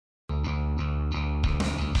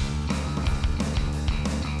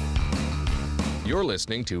You're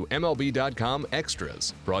listening to MLB.com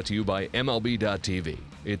Extras, brought to you by MLB.tv.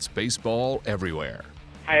 It's baseball everywhere.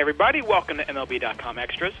 Hi, everybody. Welcome to MLB.com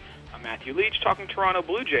Extras. I'm Matthew Leach, talking Toronto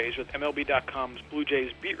Blue Jays with MLB.com's Blue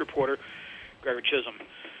Jays beat reporter, Gregor Chisholm.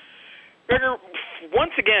 Gregor,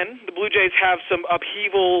 once again, the Blue Jays have some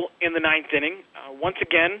upheaval in the ninth inning. Once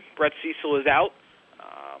again, Brett Cecil is out.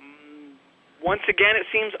 Once again, it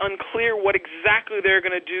seems unclear what exactly they're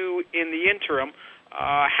going to do in the interim.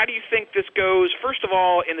 How do you think this goes, first of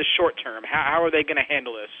all, in the short term? How are they going to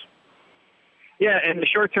handle this? Yeah, and the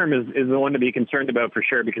short term is the one to be concerned about for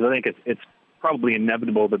sure, because I think it's probably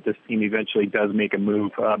inevitable that this team eventually does make a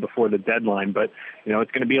move before the deadline. But,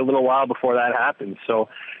 it's going to be a little while before that happens. So,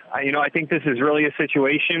 I think this is really a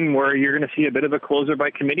situation where you're going to see a bit of a closer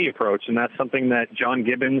by committee approach, and that's something that John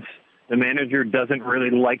Gibbons, the manager, doesn't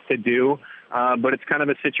really like to do. But it's kind of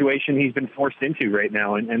a situation he's been forced into right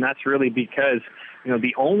now, and that's really because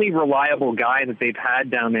the only reliable guy that they've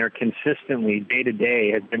had down there consistently day to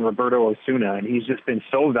day has been Roberto Osuna, and he's just been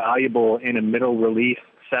so valuable in a middle relief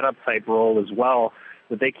setup type role as well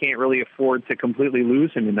that they can't really afford to completely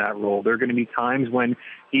lose him in that role. There are going to be times when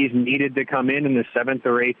he's needed to come in the seventh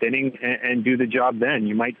or eighth inning and do the job then.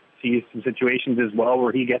 You might see some situations as well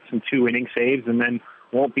where he gets some 2-inning saves and then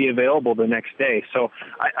won't be available the next day. So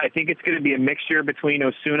I think it's going to be a mixture between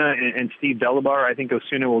Osuna and Steve Delabar. I think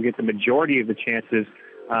Osuna will get the majority of the chances.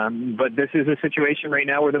 But this is a situation right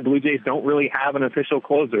now where the Blue Jays don't really have an official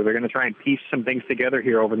closer. They're going to try and piece some things together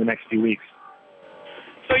here over the next few weeks.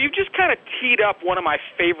 So you've just kind of teed up one of my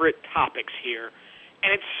favorite topics here.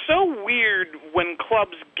 And it's so weird when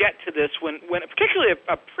clubs get to this, when particularly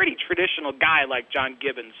a pretty traditional guy like John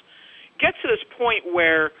Gibbons gets to this point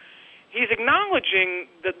where he's acknowledging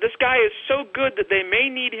that this guy is so good that they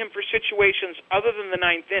may need him for situations other than the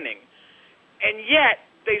ninth inning. And yet,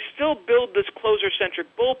 they still build this closer-centric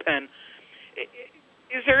bullpen.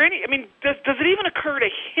 Is there any, does it even occur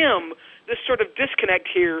to him, this sort of disconnect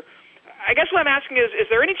here? I guess what I'm asking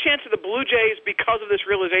is there any chance that the Blue Jays, because of this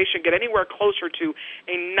realization, get anywhere closer to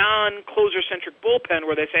a non-closer-centric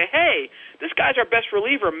bullpen where they say, hey, this guy's our best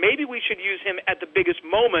reliever, maybe we should use him at the biggest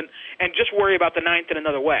moment and just worry about the ninth in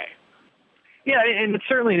another way? Yeah, and it's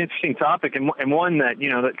certainly an interesting topic, and one that,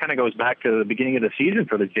 that kind of goes back to the beginning of the season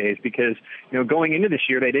for the Jays, because, going into this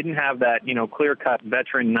year, they didn't have that, clear-cut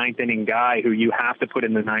veteran ninth-inning guy who you have to put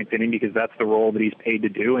in the ninth inning because that's the role that he's paid to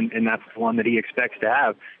do, and that's the one that he expects to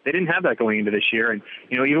have. They didn't have that going into this year, and,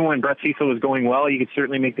 even when Brett Cecil was going well, you could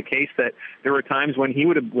certainly make the case that there were times when he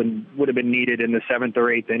would have been needed in the seventh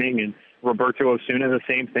or eighth inning, and Roberto Osuna the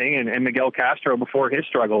same thing, and Miguel Castro before his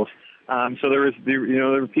struggles. So there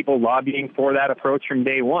were people lobbying for that approach from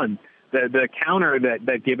day one. The counter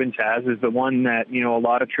that Gibbons has is the one that, a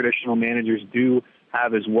lot of traditional managers do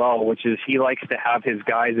have as well, which is he likes to have his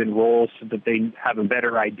guys in roles so that they have a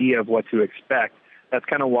better idea of what to expect. That's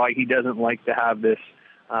kind of why he doesn't like to have this,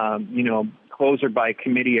 closer by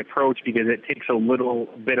committee approach, because it takes a little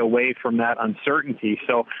bit away from that uncertainty.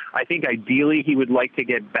 So I think ideally he would like to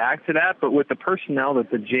get back to that, but with the personnel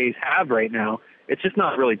that the Jays have right now, it's just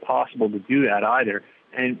not really possible to do that either.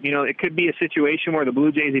 And, it could be a situation where the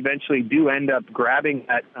Blue Jays eventually do end up grabbing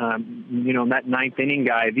that, that ninth inning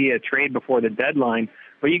guy via trade before the deadline.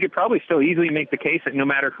 But you could probably still easily make the case that no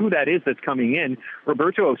matter who that is that's coming in,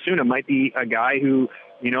 Roberto Osuna might be a guy who,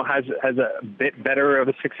 has a bit better of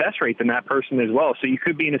a success rate than that person as well. So you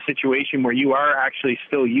could be in a situation where you are actually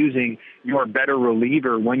still using your better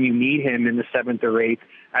reliever when you need him in the seventh or eighth,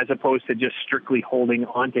 as opposed to just strictly holding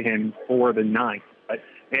on to him for the ninth. But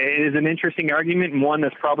it is an interesting argument, and one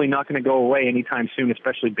that's probably not going to go away anytime soon,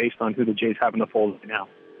 especially based on who the Jays have in the fold right now.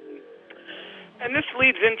 And this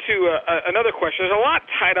leads into another question. There's a lot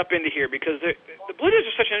tied up into here because the Blue Jays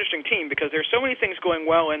are such an interesting team because there's so many things going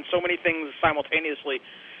well and so many things simultaneously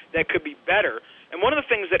that could be better. And one of the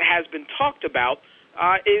things that has been talked about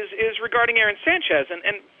is regarding Aaron Sanchez. And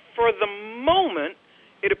for the moment,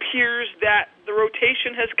 it appears that the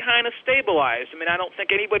rotation has kind of stabilized. I don't think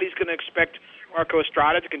anybody's going to expect Marco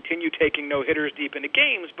Estrada to continue taking no-hitters deep into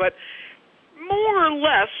games, but more or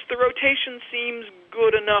less, the rotation seems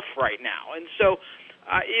good enough right now. And so,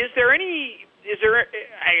 I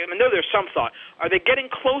know there's some thought. Are they getting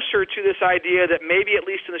closer to this idea that maybe at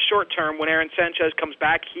least in the short term, when Aaron Sanchez comes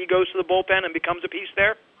back, he goes to the bullpen and becomes a piece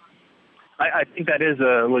there? I think that is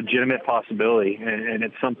a legitimate possibility, and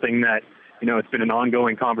it's something that, it's been an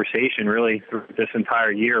ongoing conversation really through this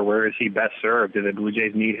entire year. Where is he best served? Do the Blue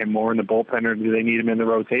Jays need him more in the bullpen, or do they need him in the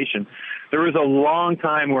rotation? There was a long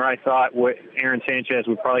time where I thought Aaron Sanchez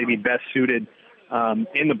would probably be best suited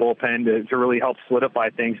in the bullpen to really help solidify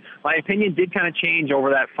things. My opinion did kind of change over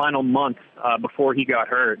that final month before he got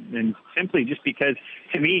hurt, and simply just because,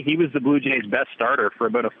 to me, he was the Blue Jays' best starter for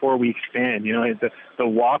about a 4-week span. You know, the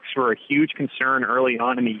walks were a huge concern early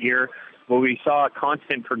on in the year, but we saw a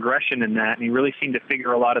constant progression in that, and he really seemed to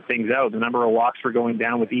figure a lot of things out. The number of walks were going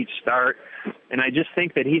down with each start, and I just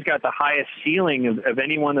think that he's got the highest ceiling of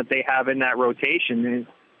anyone that they have in that rotation. And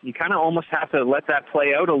you kind of almost have to let that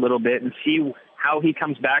play out a little bit and see how he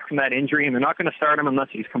comes back from that injury, and they're not going to start him unless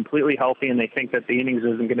he's completely healthy and they think that the innings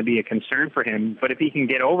isn't going to be a concern for him. But if he can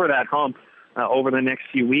get over that hump over the next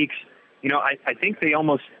few weeks, you know, I think they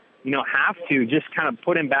almost, you know, have to just kind of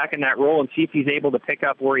put him back in that role and see if he's able to pick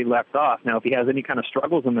up where he left off. Now, if he has any kind of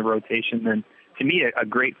struggles in the rotation, then to me a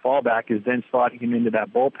great fallback is then slotting him into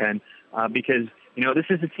that bullpen because, you know, this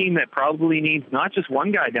is a team that probably needs not just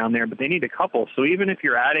one guy down there, but they need a couple. So even if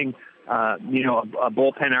you're adding you know, a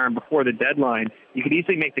bullpen arm before the deadline, you could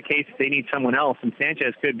easily make the case that they need someone else, and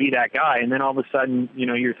Sanchez could be that guy. And then all of a sudden, you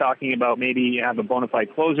know, you're talking about maybe you have a bona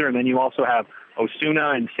fide closer, and then you also have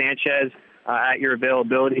Osuna and Sanchez at your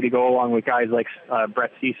availability to go along with guys like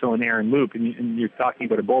Brett Cecil and Aaron Luke. And you're talking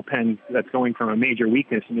about a bullpen that's going from a major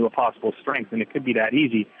weakness into a possible strength, and it could be that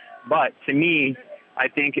easy. But to me, I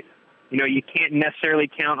think, you know, you can't necessarily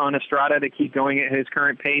count on Estrada to keep going at his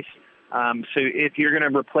current pace. So if you're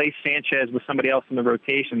going to replace Sanchez with somebody else in the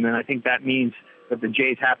rotation, then I think that means that the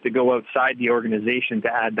Jays have to go outside the organization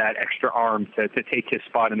to add that extra arm to take his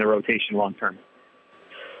spot in the rotation long term.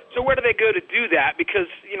 So where do they go to do that?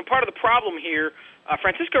 Because, you know, part of the problem here,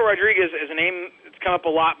 Francisco Rodriguez is a name that's come up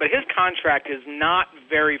a lot, but his contract is not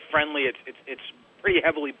very friendly. It's pretty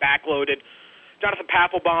heavily backloaded. Jonathan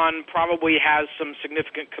Papelbon probably has some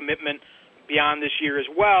significant commitment beyond this year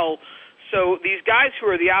as well. So these guys who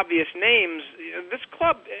are the obvious names, this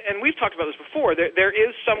club, and we've talked about this before, there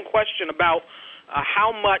is some question about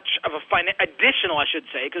how much of a additional, I should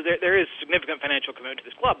say, because there is significant financial commitment to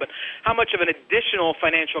this club, but how much of an additional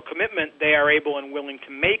financial commitment they are able and willing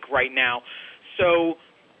to make right now. So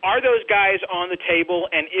are those guys on the table,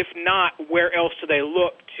 and if not, where else do they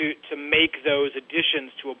look to make those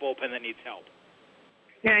additions to a bullpen that needs help?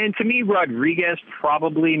 Yeah, and to me, Rodriguez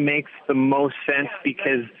probably makes the most sense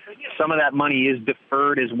because some of that money is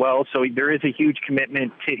deferred as well. So there is a huge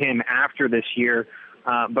commitment to him after this year.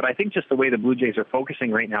 But I think just the way the Blue Jays are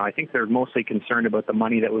focusing right now, I think they're mostly concerned about the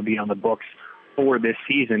money that would be on the books for this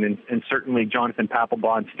season. And certainly Jonathan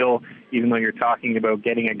Papelbon still, even though you're talking about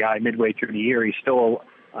getting a guy midway through the year, he's still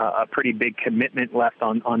a pretty big commitment left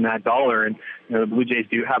on that dollar. And, you know, the Blue Jays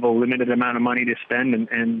do have a limited amount of money to spend,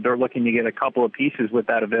 and they're looking to get a couple of pieces with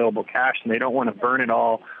that available cash, and they don't want to burn it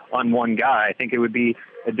all on one guy. I think it would be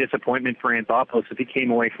a disappointment for Anthopoulos if he came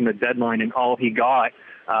away from the deadline and all he got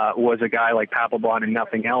was a guy like Papelbon and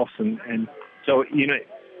nothing else. And so, you know,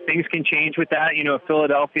 things can change with that. You know,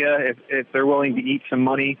 Philadelphia, if they're willing to eat some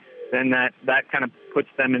money, then that kind of puts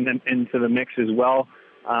them into the mix as well.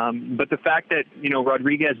 But the fact that, you know,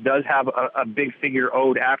 Rodriguez does have a big figure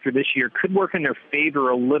owed after this year could work in their favor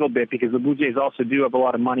a little bit because the Blue Jays also do have a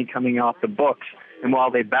lot of money coming off the books. And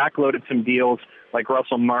while they backloaded some deals like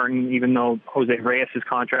Russell Martin, even though Jose Reyes'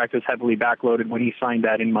 contract was heavily backloaded when he signed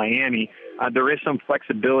that in Miami, there is some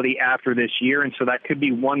flexibility after this year. And so that could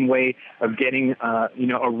be one way of getting, you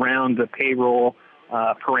know, around the payroll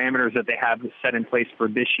parameters that they have set in place for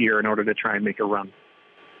this year in order to try and make a run.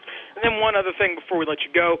 And then one other thing before we let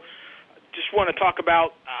you go, just want to talk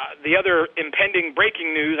about the other impending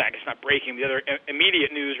breaking news, I guess not breaking, the other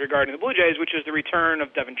immediate news regarding the Blue Jays, which is the return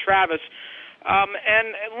of Devin Travis.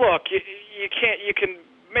 And look, you can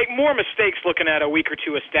make more mistakes looking at a week or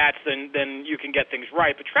two of stats than you can get things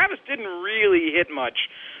right. But Travis didn't really hit much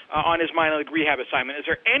on his minor league rehab assignment. Is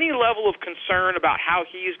there any level of concern about how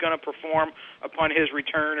he's going to perform upon his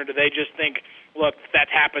return, or do they just think, look, that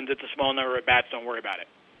happens, it's a small number of bats, don't worry about it?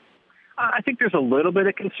 I think there's a little bit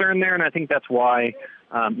of concern there, and I think that's why,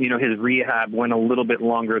 you know, his rehab went a little bit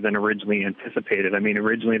longer than originally anticipated. I mean,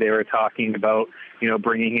 originally they were talking about, you know,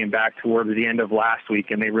 bringing him back towards the end of last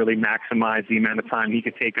week, and they really maximized the amount of time he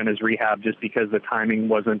could take on his rehab just because the timing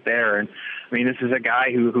wasn't there. And, I mean, this is a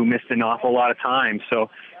guy who missed an awful lot of time.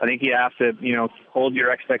 So I think you have to, you know, hold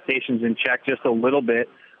your expectations in check just a little bit.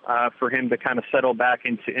 For him to kind of settle back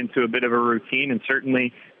into a bit of a routine. And certainly,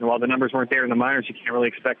 you know, while the numbers weren't there in the minors, you can't really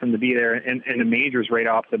expect him to be there in the majors right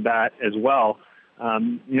off the bat as well.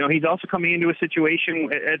 You know, he's also coming into a situation,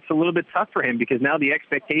 it's a little bit tough for him because now the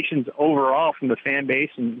expectations overall from the fan base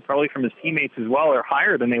and probably from his teammates as well are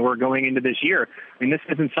higher than they were going into this year. I mean, this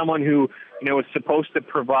isn't someone who, you know, was supposed to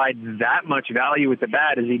provide that much value with the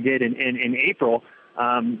bat as he did in April.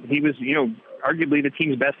 he was, arguably the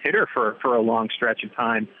team's best hitter for a long stretch of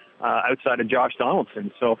time outside of Josh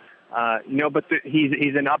Donaldson. So,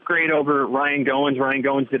 he's an upgrade over Ryan Goins. Ryan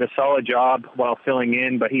Goins did a solid job while filling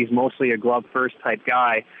in, but he's mostly a glove-first type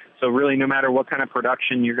guy. So really, no matter what kind of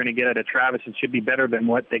production you're going to get out of Travis, it should be better than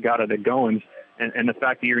what they got out of Goins. And the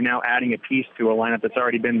fact that you're now adding a piece to a lineup that's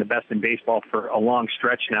already been the best in baseball for a long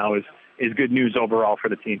stretch now is good news overall for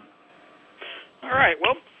the team. All right,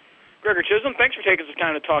 well, Gregor Chisholm, thanks for taking some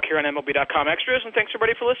time to talk here on MLB.com Extras, and thanks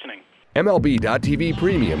everybody for listening. MLB.TV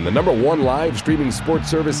Premium, the #1 live streaming sports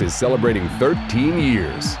service, is celebrating 13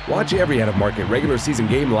 years. Watch every out-of-market regular season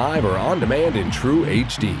game live or on demand in true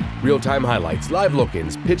HD. Real-time highlights, live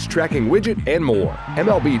look-ins, pitch tracking widget, and more.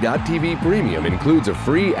 MLB.TV Premium includes a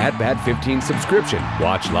free At-Bat 15 subscription.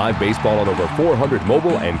 Watch live baseball on over 400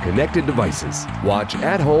 mobile and connected devices. Watch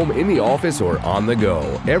at home, in the office, or on the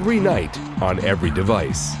go, every night, on every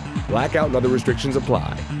device. Blackout and other restrictions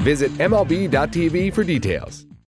apply. Visit MLB.TV for details.